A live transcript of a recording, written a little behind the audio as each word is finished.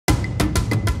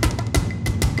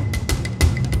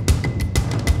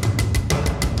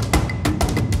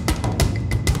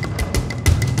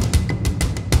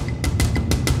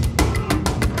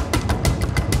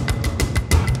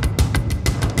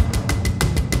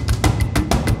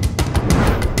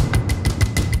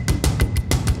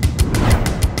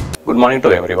morning to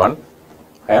everyone.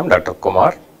 I am Dr.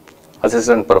 Kumar,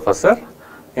 Assistant Professor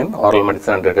in Oral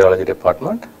Medicine and Radiology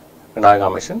Department,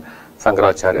 Vinayaga Mission,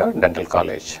 Sankaracharya Dental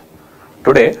College.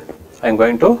 Today, I am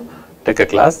going to take a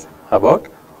class about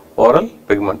oral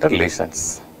pigmented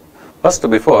lesions. First,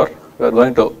 before we are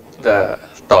going to the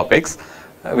topics,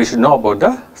 we should know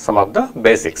about some of the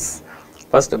basics.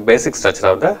 First, basic structure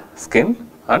of the skin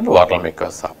and oral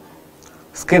mucosa.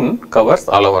 Skin covers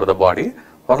all over the body.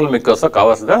 Oral mucosa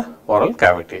covers the oral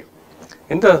cavity.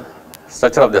 In the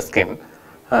structure of the skin,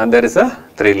 there is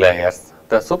three layers.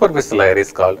 The superficial layer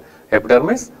is called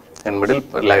epidermis, and middle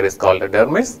layer is called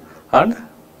dermis, and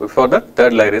before that,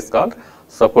 third layer is called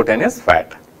subcutaneous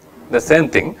fat. The same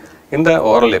thing in the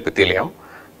oral epithelium.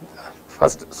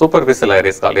 First, superficial layer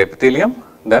is called epithelium,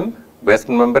 then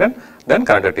basement membrane, then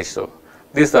connective tissue.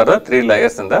 These are the three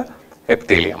layers in the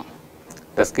epithelium.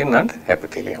 The skin and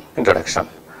epithelium. Introduction.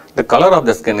 The color of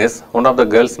the skin is one of the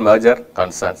girl's major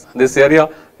concerns. This area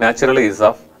naturally is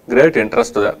of great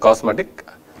interest to the cosmetic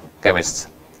chemists.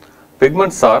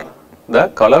 Pigments are the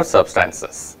colored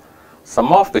substances,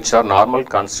 some of which are normal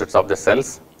constituents of the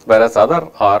cells, whereas others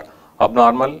are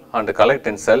abnormal and collect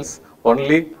in cells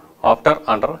only after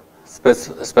under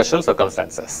special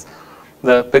circumstances.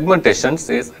 The pigmentation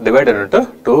is divided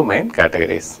into two main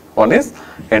categories. One is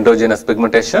endogenous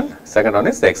pigmentation, second one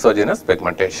is exogenous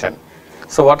pigmentation.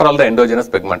 So what are all the endogenous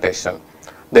pigmentation?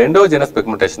 The endogenous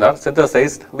pigmentation are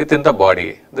synthesized within the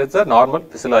body. This is a normal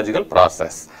physiological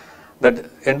process. That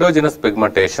endogenous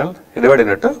pigmentation is divided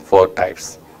into four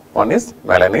types. One is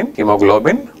melanin,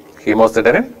 hemoglobin,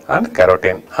 hemosiderin and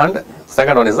carotene. And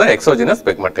second one is the exogenous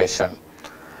pigmentation.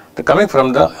 Coming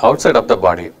from the outside of the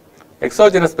body.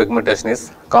 Exogenous pigmentation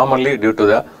is commonly due to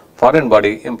the foreign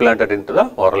body implanted into the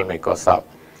oral mucosa.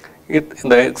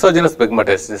 The exogenous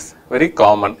pigmentation is very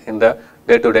common in the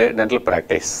day-to-day dental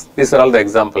practice. These are all the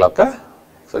examples of the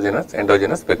exogenous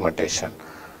endogenous pigmentation.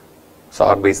 So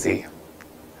RBC,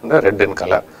 in the red in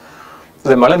color.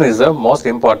 The melanin is the most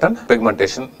important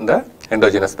pigmentation in the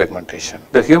endogenous pigmentation.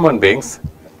 The human beings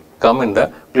come in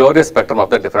the glorious spectrum of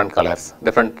the different colors.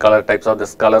 Different color types of the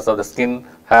colors of the skin,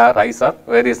 hair, eyes are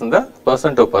varies in the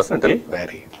person to person, it will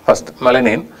vary. First,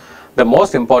 melanin. The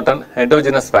most important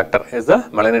endogenous factor is the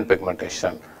melanin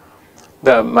pigmentation.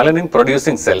 The melanin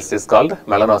producing cells is called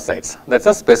melanocytes. That's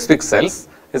a specific cells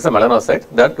is a melanocyte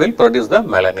that will produce the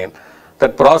melanin.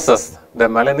 That process, the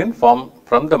melanin formed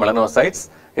from the melanocytes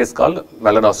is called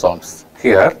melanosomes.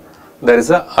 Here, there is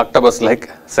a octopus-like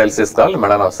cells is called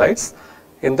melanocytes.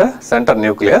 In the center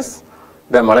nucleus,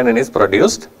 the melanin is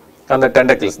produced, and the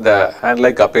tentacles, the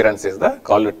hand-like appearance is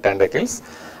called tentacles.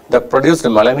 The produced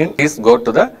melanin is go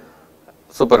to the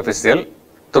superficial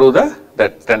through the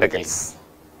tentacles.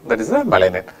 That is the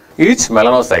melanin. Each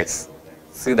melanocytes,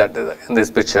 see that in this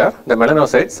picture, the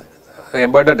melanocytes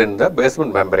embedded in the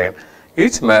basement membrane.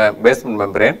 Each basement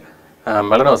membrane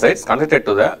melanocytes connected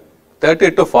to the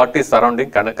 30 to 40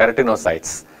 surrounding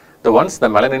keratinocytes. Once the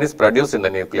melanin is produced in the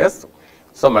nucleus,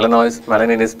 so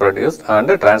melanin is produced and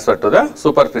transferred to the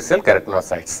superficial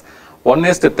keratinocytes.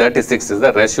 1:36 is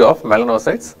the ratio of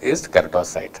melanocytes is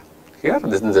keratocyte. Here,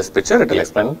 this picture, it will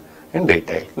explain in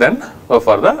detail. Then,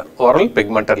 for the oral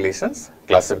pigmented lesions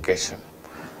classification.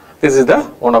 This is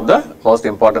one of the most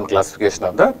important classification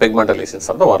of the pigmented lesions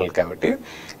of the oral cavity.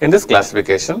 In this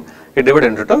classification, it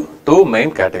divided into two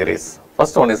main categories.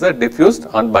 First one is the diffused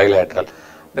and bilateral.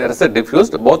 There is a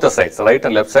diffused both the sides, right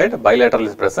and left side, bilateral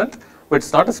is present, but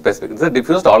it's not a specific. It's a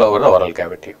diffused all over the oral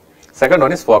cavity. Second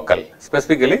one is focal.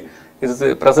 Specifically, it is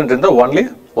present in the only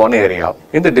one area.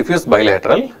 In the diffused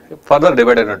bilateral, further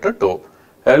divided into two.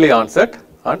 Early onset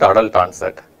and adult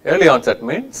onset. Early onset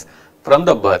means from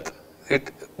the birth.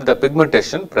 The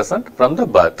pigmentation present from the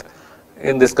birth.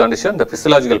 In this condition, the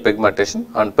physiological pigmentation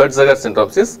and Peutz-Jeghers syndrome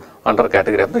is under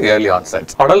category of the early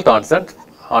onset. Adult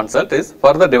onset is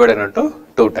further divided into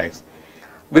two types.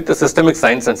 With the systemic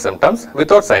signs and symptoms,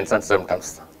 without signs and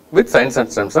symptoms. With signs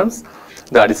and symptoms,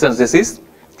 the Addison's disease,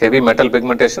 heavy metal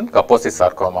pigmentation, Kaposi's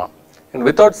sarcoma. And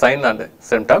without sign and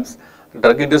symptoms,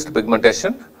 drug-induced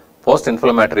pigmentation,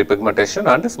 post-inflammatory pigmentation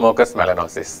and smoker's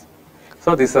melanosis.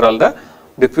 So these are all the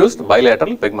diffused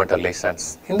bilateral pigmented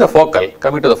lesions. In the focal,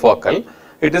 coming to the focal,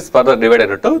 it is further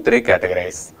divided into three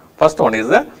categories. First one is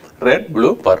the red,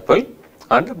 blue, purple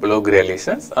and blue-gray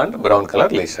lesions and brown color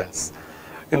lesions.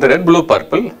 In the red, blue,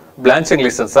 purple, blanching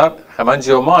lesions are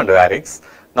hemangioma and varix,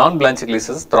 non-blanching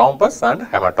lesions thrombus and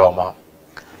hematoma.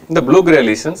 In the blue-gray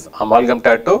lesions, amalgam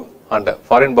tattoo and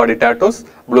foreign body tattoos,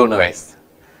 blue nevus.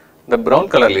 The brown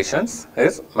color lesions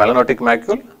is melanotic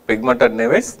macule, pigmented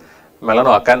nevus,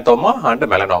 melanoacanthoma and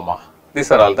melanoma.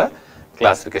 These are all the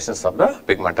classifications of the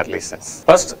pigmented lesions.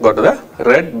 First, go to the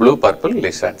red, blue, purple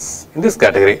lesions. In this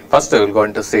category, first we will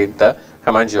going to see the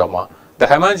hemangioma. The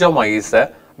hemangioma is a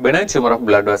benign tumor of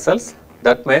blood vessels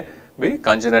that may be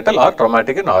congenital or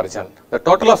traumatic in origin. The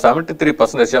total of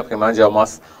 73% of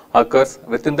hemangiomas occurs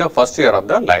within the first year of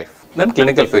the life. Then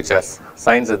clinical features.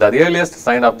 Signs. The earliest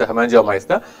sign of the hemangioma is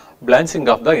the blanching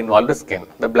of the involved skin.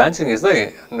 The blanching is the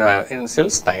initial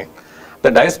sign. The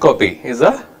endoscopy is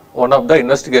one of the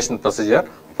investigation procedure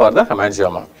for the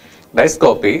hemangioma.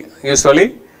 Endoscopy usually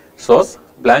shows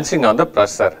blanching on the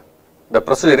pressure. The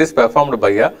procedure is performed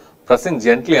by pressing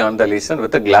gently on the lesion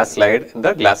with a glass slide in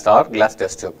the glass or glass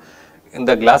test tube. In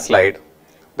the glass slide,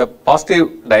 the positive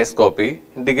endoscopy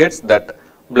indicates that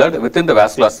blood within the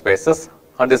vascular spaces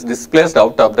and is displaced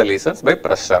out of the lesions by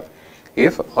pressure.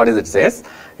 If what is it says,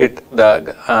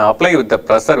 apply with the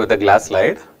pressure with the glass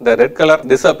slide, the red color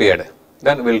disappeared.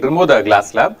 Then we'll remove the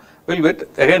glass slab,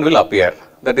 will appear.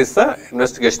 That is the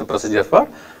investigation procedure for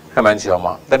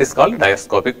hemangioma. That is called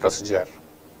endoscopic procedure.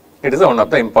 It is one of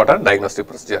the important diagnostic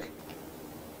procedure.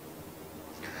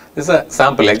 This is a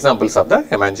sample examples of the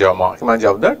hemangioma.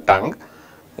 Hemangioma of the tongue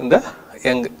in the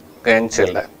young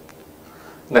children.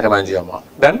 The hemangioma.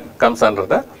 Then comes under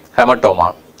the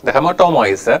hematoma. The hematoma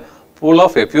is a pool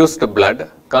of effused blood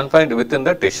confined within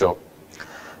the tissue.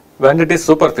 When it is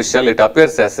superficial, it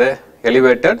appears as a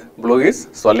elevated bluish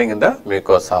swelling in the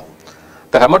mucosa.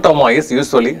 The hematoma is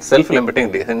usually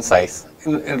self-limiting in size.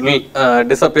 It will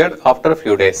disappear after a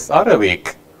few days or a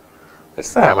week.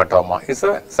 It's a hematoma. It's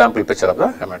a sample picture of the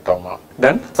hematoma.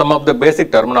 Then some of the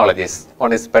basic terminologies.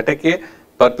 One is petechia,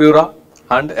 purpura,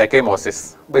 and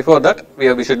ecchymosis. Before that,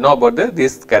 we should know about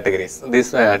these categories,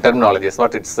 these terminologies,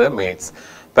 what it means.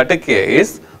 Petechia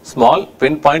is small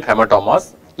pinpoint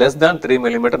hematomas less than 3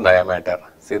 mm diameter.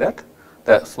 See that?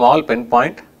 The small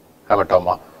pinpoint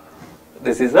hematoma.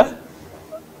 This is a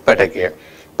petechia.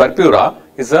 Purpura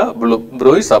is a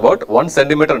bruise about 1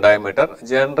 cm diameter,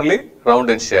 generally round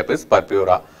in shape is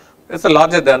purpura. It's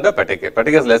larger than the petechia.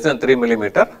 Petechia is less than 3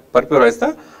 mm. Purpura is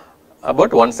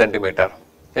about 1 cm.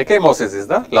 Ecchymosis is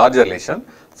the larger lesion,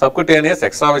 subcutaneous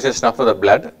extravasation of the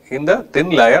blood in the thin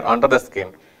layer under the skin.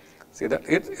 See that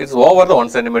it's over the 1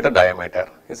 cm diameter.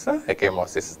 It's a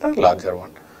ecchymosis, is the larger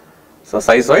one. So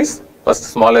size wise, first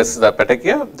smallest is the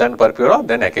petechia, then purpura,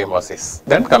 then ecchymosis.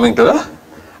 Then coming to the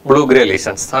blue-grey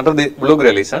lesions. Under the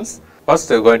blue-grey lesions, first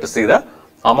we are going to see the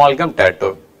amalgam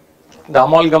tattoo. The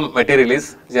amalgam material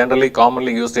is generally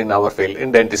commonly used in our field,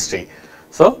 in dentistry.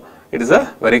 So it is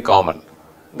a very common.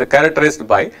 The characterized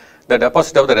by the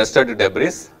deposit of the restorative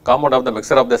debris, compound of the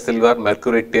mixture of the silver,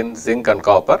 mercury, tin, zinc and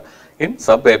copper in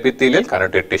subepithelial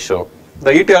connective tissue.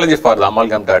 The etiology for the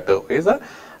amalgam tattoo is a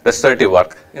restorative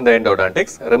work in the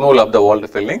endodontics, removal of the old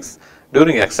fillings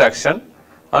during extraction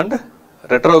and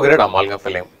retrograde amalgam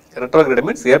filling. Retrograde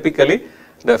means apically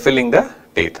filling the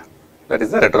teeth. That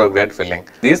is the retrograde filling.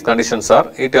 These conditions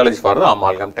are etiology for the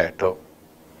amalgam tattoo.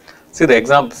 See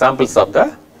the samples of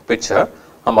the picture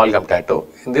amalgam tattoo.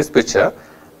 In this picture,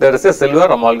 there is a silver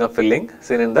amalgam filling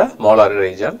seen in the molar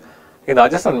region. In the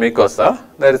adjacent mucosa,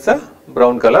 there is a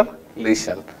brown color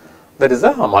lesion. That is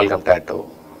the amalgam tattoo.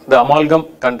 The amalgam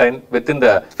contained within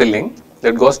the filling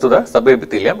that goes to the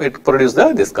subepithelium, it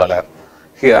produces this color.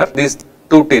 Here, these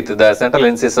two teeth, the central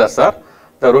incisors are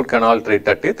the root canal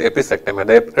treated teeth, episectomy,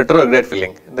 the retrograde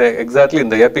filling. Exactly in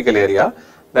the apical area,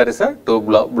 there is a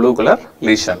blue color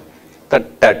lesion, the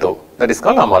tattoo. That is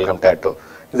called amalgam tattoo.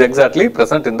 Is exactly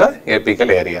present in the apical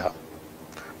area.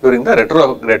 During the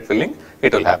retrograde filling,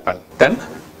 it will happen. Then,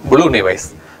 blue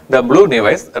nevis. The blue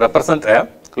nevis represent a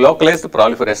localized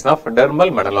proliferation of dermal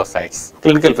melanocytes.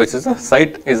 Clinical features,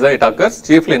 site is that it occurs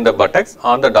chiefly in the buttocks,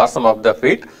 on the dorsum of the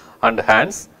feet and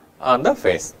hands, on the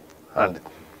face. And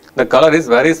the color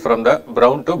varies from the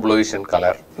brown to bluish in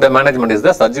color. The management is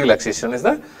the surgical excision is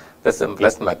the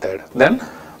simplest method. Then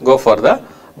go for the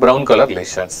brown color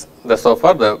lesions. So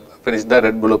far finish the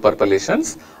red, blue, purple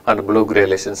lesions and blue, grey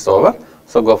lesions over.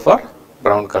 So go for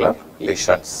brown color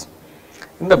lesions.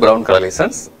 In the brown color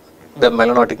lesions, the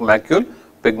melanotic macule,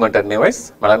 pigmented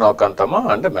nevis,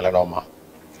 melanoacanthoma and melanoma.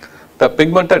 The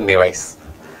pigmented nevis,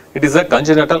 it is a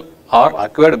congenital or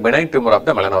acquired benign tumor of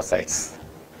the melanocytes.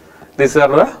 These are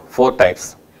the four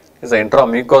types. It is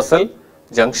intramucosal,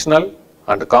 junctional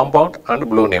and compound and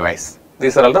blue nevis.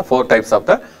 These are all the four types of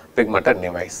the pigmented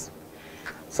nevis.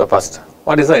 So first,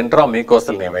 what is the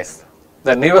intramucosal nevis?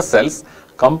 The nevus cells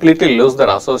completely lose their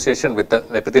association with the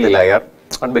epithelial layer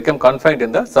and become confined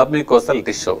in the submucosal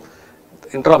tissue.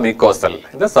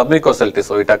 Intramucosal, in the submucosal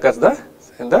tissue, it occurs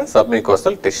in the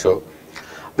submucosal tissue.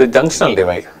 The junctional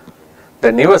nevi, the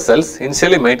nevus cells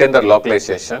initially maintain their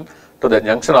localization to the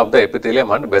junction of the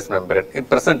epithelium and basement membrane. It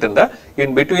present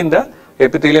in between the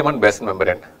epithelium and basement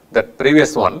membrane. That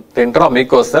previous one, the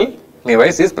intramucosal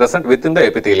nevi is present within the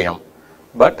epithelium,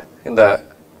 but in the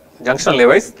junctional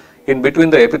nevi in between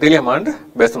the epithelium and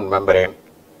basement membrane.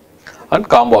 And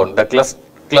compound, the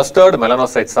clustered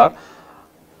melanocytes are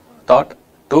thought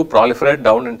to proliferate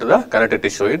down into the connective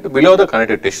tissue, below the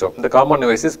connective tissue. The compound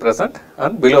nevi is present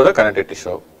and below the connective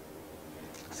tissue.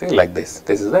 See, like this.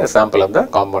 This is the example of the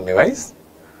compound nevi.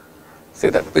 See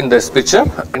that in this picture,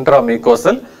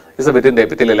 intramucosal is within the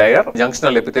epithelial layer,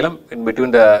 junctional epithelium in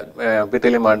between the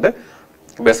epithelium and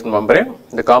basement membrane.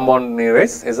 The compound nevi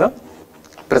is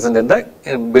present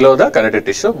below the connective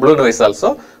tissue. Blue nevi is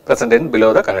also present in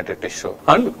below the connective tissue.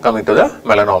 And coming to the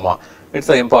melanoma, it's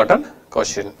an important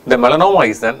question. The melanoma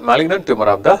is a malignant tumor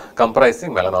of the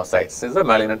comprising melanocytes. It's a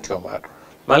malignant tumor.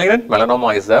 Malignant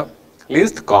melanoma is the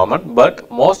least common but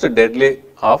most deadly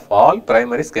of all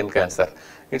primary skin cancer.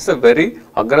 It's a very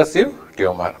aggressive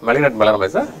tumor. Malignant melanoma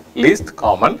is the least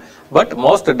common but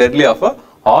most deadly of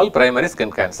all primary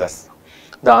skin cancers.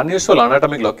 The unusual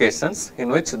anatomic locations in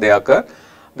which they occur,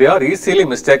 they are easily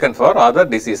mistaken for other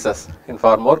diseases in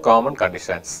far more common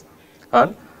conditions.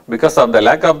 And because of the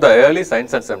lack of the early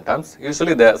signs and symptoms,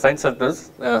 usually the signs and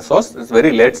symptoms source is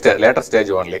very later stage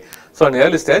only. So in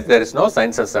early stage there is no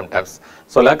signs and symptoms.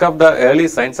 So lack of the early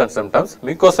signs and symptoms,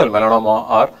 mucosal melanoma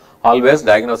are always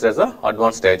diagnosed as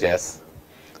advanced stages.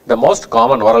 The most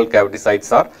common oral cavity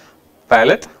sites are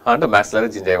palate and maxillary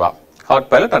gingiva. Hard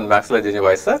palate and maxillary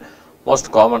gingiva is the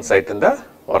most common site in the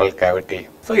oral cavity.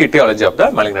 So etiology of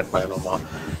the malignant melanoma.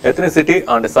 Ethnicity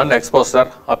and sun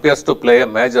exposure appears to play a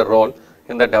major role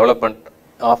in the development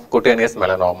of cutaneous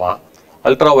melanoma.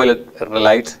 Ultraviolet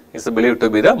light is believed to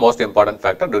be the most important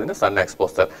factor during the sun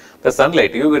exposure. The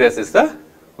sunlight, UV rays, is the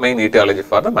main etiology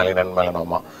for the malignant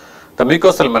melanoma. The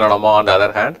mucosal melanoma, on the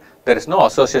other hand, there is no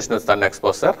association with sun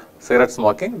exposure. Cigarette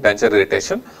smoking, denture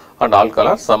irritation, and alcohol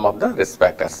are some of the risk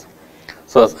factors.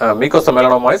 So mucosal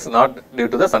melanoma is not due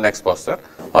to the sun exposure.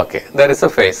 Okay, there is a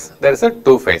phase. There is a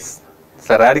two phase. It's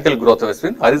a radical growth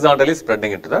phase horizontally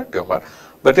spreading into the tumor.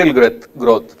 Vertical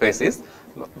growth phase is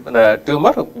the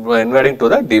tumor invading to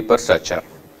the deeper structure.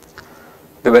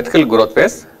 The vertical growth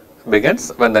phase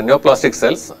begins when the neoplastic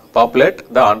cells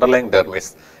populate the underlying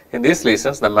dermis. In these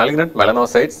lesions, the malignant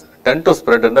melanocytes tend to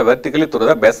spread vertically through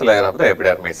the basal layer of the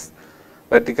epidermis.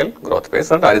 Vertical growth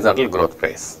phase and horizontal growth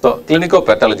phase. So,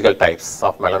 clinico-pathological types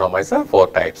of melanoma is 4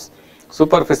 types.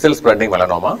 Superficial spreading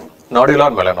melanoma,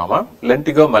 nodular melanoma,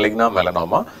 lentigo-maligna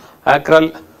melanoma,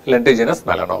 acral lentiginous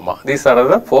melanoma. These are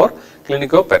the 4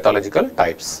 clinico-pathological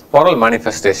types. Oral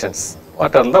manifestations.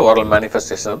 What are the oral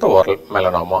manifestations of the oral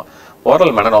melanoma? Oral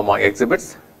melanoma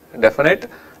exhibits definite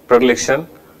predilection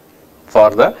for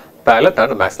the palate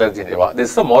and maxillary gingiva.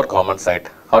 This is a more common site.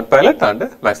 Hard palate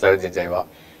and maxillary gingiva.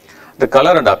 The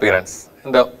color and appearance.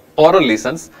 In the oral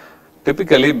lesions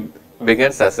typically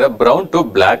begins as a brown to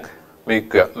black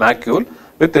macule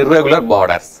with irregular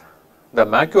borders. The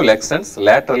macule extends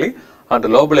laterally and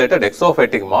lobulated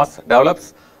exophytic mass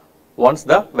develops once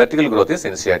the vertical growth is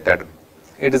initiated.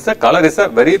 The color is a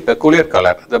very peculiar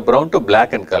color, the brown to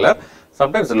black in color.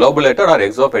 Sometimes lobulated or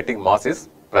exophytic mass is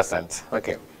present.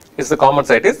 Okay, the common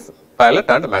site is palate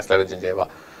and maxillary gingiva.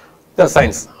 The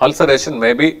signs: ulceration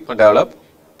may be developed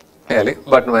early,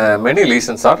 but many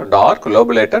lesions are dark,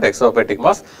 lobulated, exophytic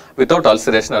mass without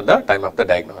ulceration at the time of the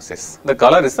diagnosis. The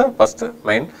color is the first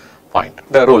main point.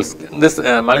 The rules: this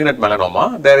malignant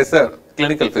melanoma, there is a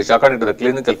clinical feature. According to the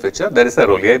clinical feature, there is a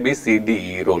rule, A, B, C, D,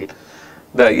 E rule.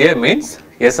 The A means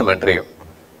asymmetry.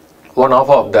 One half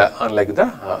of the, unlike the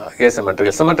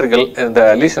asymmetrical. Symmetrical,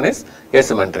 the lesion is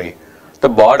asymmetry. The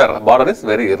border is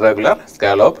very irregular,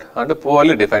 scalloped and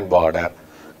poorly defined border.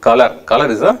 Color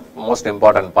is the most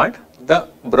important point. The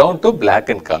brown to black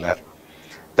in color.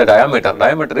 The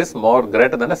diameter is more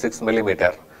greater than 6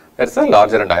 millimeter. It's a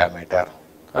larger in diameter.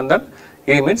 And then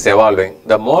E means evolving.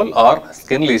 The mole or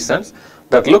skin lesions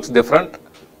that looks different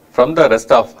from the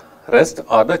rest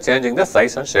or the changing the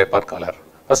size and shape or color.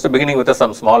 First beginning with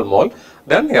some small mole,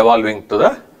 then evolving to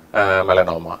the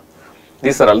melanoma.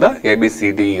 These are all the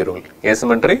ABCD rule: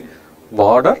 asymmetry,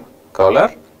 border,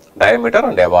 color, diameter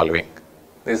and evolving.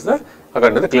 This is the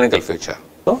according to the clinical feature.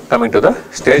 So coming to the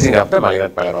staging of the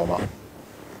malignant melanoma.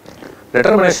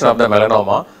 Determination of the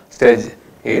melanoma stage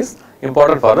is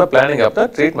important for the planning of the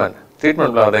treatment.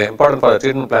 Important for the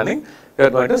treatment planning, we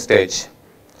are going to stage.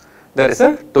 There is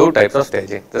 2 types of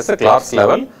staging. There is a Clark's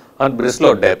level and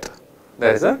Breslow depth.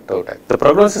 There is 2 types. The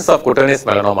prognosis of cutaneous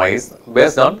melanoma is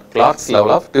based on Clark's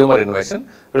level of tumor invasion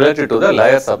related to the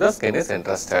layers of the skin is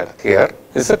interested. Here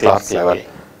is a Clark's level.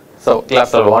 So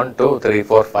Clark's level 1, 2, 3,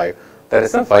 4, 5. there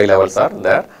is a 5 levels are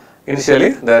there. Initially,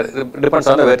 there depends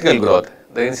on the vertical growth.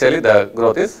 Initially, the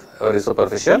growth is very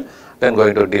superficial, then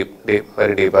going to deep,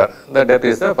 very deeper. The depth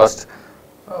is the first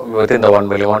within the 1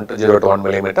 millimeter, 0 to 1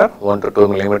 millimeter, 1 to 2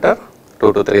 millimeter,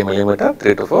 2 to 3 millimeter,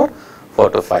 3 to 4, 4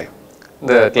 to 5.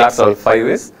 The class level 5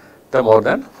 is the more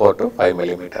than 4 to 5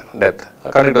 millimeter depth.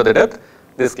 According to the depth,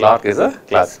 this clock is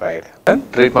classified. Then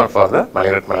treatment for the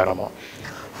malignant melanoma.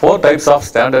 4 types of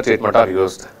standard treatment are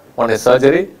used. One is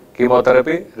surgery,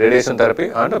 chemotherapy, radiation therapy,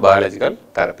 and biological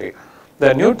therapy.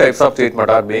 The new types of treatment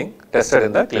are being tested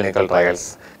in the clinical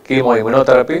trials: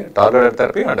 chemoimmunotherapy, targeted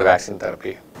therapy, and vaccine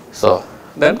therapy. So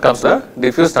then comes the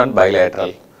diffuse and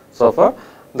bilateral. So far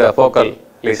the focal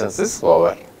lesions is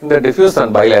over. In the diffuse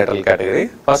and bilateral category,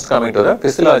 first coming to the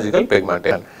physiological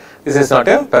pigmentation. This is not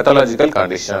a pathological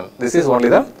condition. This is only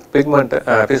the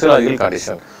physiological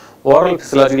condition. Oral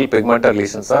physiological pigmented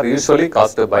lesions are usually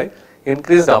caused by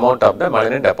increased amount of the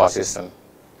melanin deposition.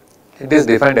 It is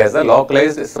defined as a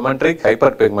localized symmetric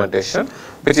hyperpigmentation,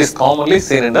 which is commonly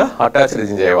seen in the attached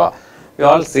gingiva. We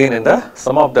all seen in the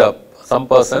some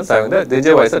persons having the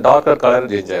gingiva is a darker colored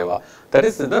gingiva. That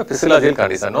is the physiological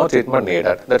condition. No treatment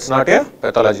needed. That's not a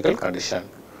pathological condition.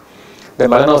 The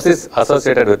melanosis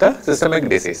associated with the systemic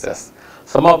diseases.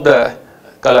 Some of the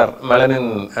color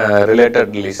melanin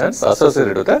related lesions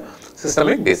associated with the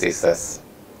systemic diseases.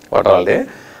 What are they?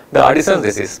 The Addison's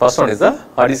disease. First one is the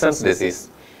Addison's disease.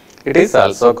 It is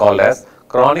also called as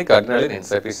chronic adrenal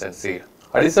insufficiency.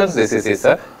 Addison's disease is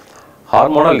a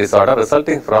hormonal disorder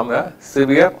resulting from a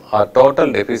severe or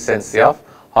total deficiency of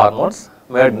hormones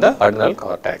made in the adrenal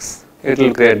cortex. It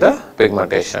will create the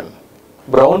pigmentation.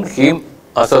 Brown heme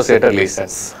associated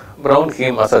lesions. Brown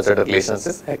heme associated lesions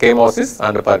is ecchymosis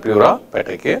and purpura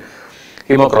petrichae,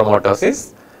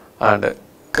 hemochromatosis and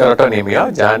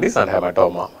keratoninemia, jaundice and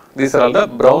hematoma. These are all the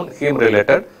brown heme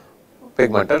related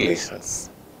pigmented lesions.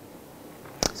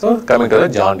 So coming to the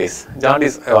jaundice.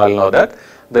 Jaundice, you all know that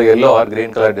the yellow or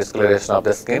green color discoloration of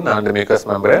the skin and the mucous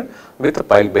membrane with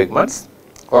pale pigments.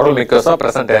 Oral mucosa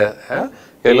present a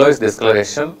yellowish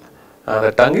discoloration and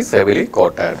the tongue is heavily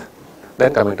coated.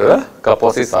 Then coming to the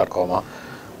Kaposi sarcoma.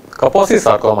 Kaposi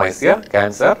sarcoma is a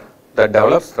cancer that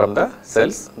develops from the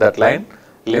cells that line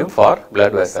lymph or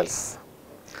blood vessels.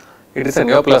 It is a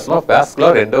neoplasm of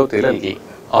vascular endothelial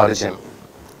origin.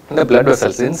 In the blood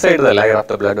vessels, inside the layer of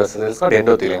the blood vessels is called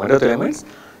endothelium. Endothelium means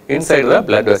inside the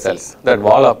blood vessels, that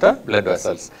wall of the blood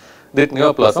vessels. That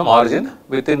neoplasm origin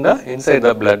within the inside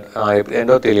the blood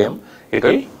endothelium, it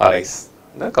will arise.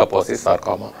 The Kaposi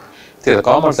sarcoma. See, the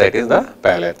common site is the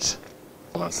palate.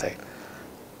 Common site.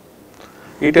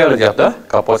 Etiology of the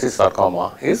Kaposi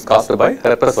sarcoma is caused by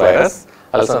herpes virus,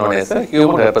 also known as the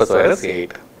human herpes virus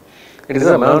 8. It is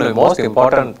the most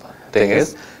important thing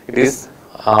is it is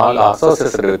all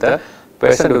associated with the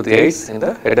patient with AIDS in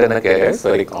the head and neck area is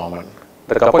very common.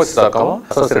 The Kaposi sarcoma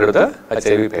associated with the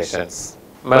HIV patients.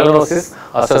 Melanosis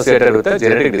associated with the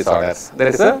genetic disorders. There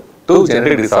is a 2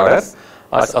 genetic disorders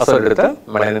associated with the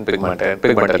melanin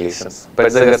pigmented lesions.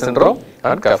 Peutz-Jeghers syndrome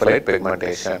and capillate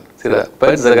pigmentation. See the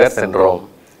Peutz-Jeghers syndrome.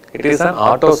 It is an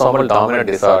autosomal dominant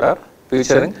disorder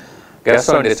featuring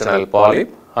gastrointestinal polyp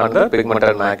and the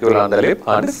pigmented macula on the lip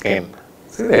and skin.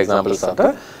 See the examples of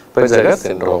the Peutz-Jeghers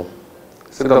syndrome.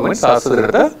 Syndrome means associated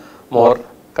with the more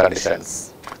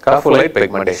conditions. Capillate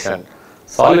pigmentation.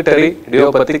 Solitary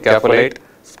idiopathic capillate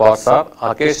spots are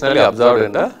occasionally observed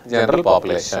in the general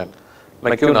population.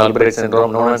 McCune-Albright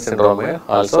syndrome, Noonan syndrome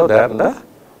also there in the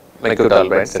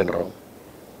McCune-Albright syndrome.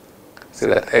 See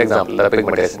the example, the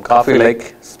pigmentation,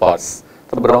 coffee-like spots,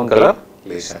 the brown color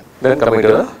lesion. Then coming to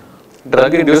the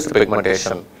drug-induced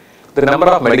pigmentation. The number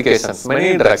of medications,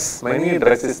 many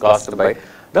drugs is caused by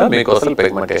the mucosal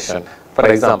pigmentation. For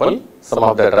example, some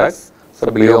of the drugs, so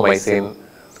bleomycin,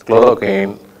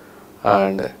 chloroquine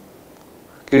and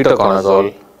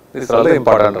ketoconazole, these are all the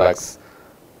important drugs.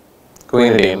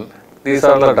 Quinidine, these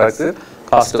are the drugs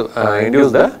caused to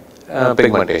induce the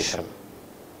pigmentation,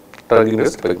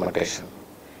 drug-induced pigmentation.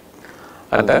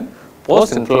 And then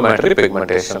post-inflammatory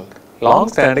pigmentation.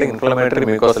 Long-standing inflammatory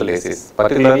mucosal disease,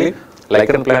 particularly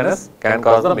lichen planus, can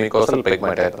cause the mucosal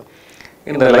pigmentation.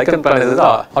 In the lichen planus is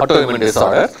an autoimmune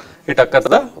disorder. It occurs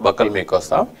the buccal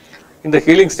mucosa. In the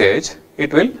healing stage,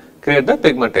 it will create the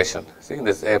pigmentation. See in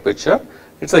this picture,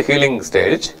 it's a healing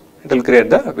stage. It will create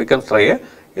the becomes dry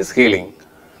is healing.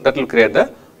 That will create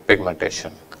the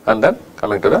pigmentation. And then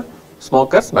coming to the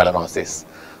smoker's melanosis.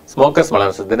 Smoker's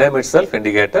melanosis, the name itself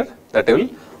indicated that it will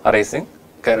arising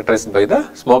characterized by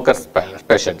the smoker's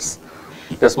patients.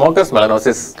 The smoker's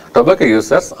melanosis, tobacco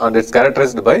users, and it's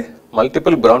characterized by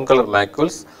multiple brown color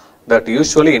macules that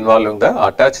usually involving the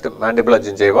attached mandibular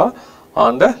gingiva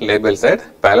on the label side,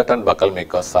 palate and buccal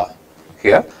mucosa.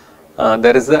 Here,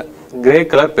 there is a grey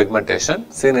color pigmentation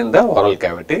seen in the oral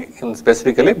cavity, in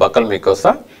specifically buccal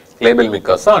mucosa, label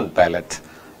mucosa and palate.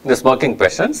 In the smoking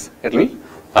patients, it will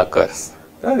occur.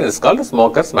 It is called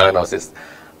smoker's melanosis.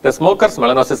 The smoker's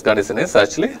melanosis condition is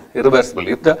actually irreversible.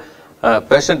 If the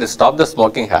patient stop the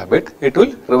smoking habit, it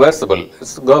will reversible.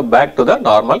 It's go back to the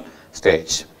normal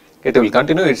stage. It will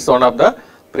continue. It's one of the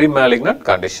pre-malignant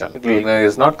condition. It will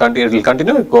is not continue. It will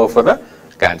continue to go for the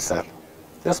cancer.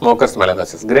 The smoker's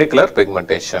melanosis, grey color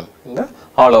pigmentation in the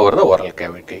all over the oral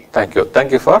cavity. Thank you.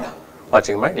 Thank you for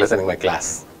watching listening my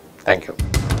class. Thank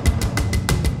you.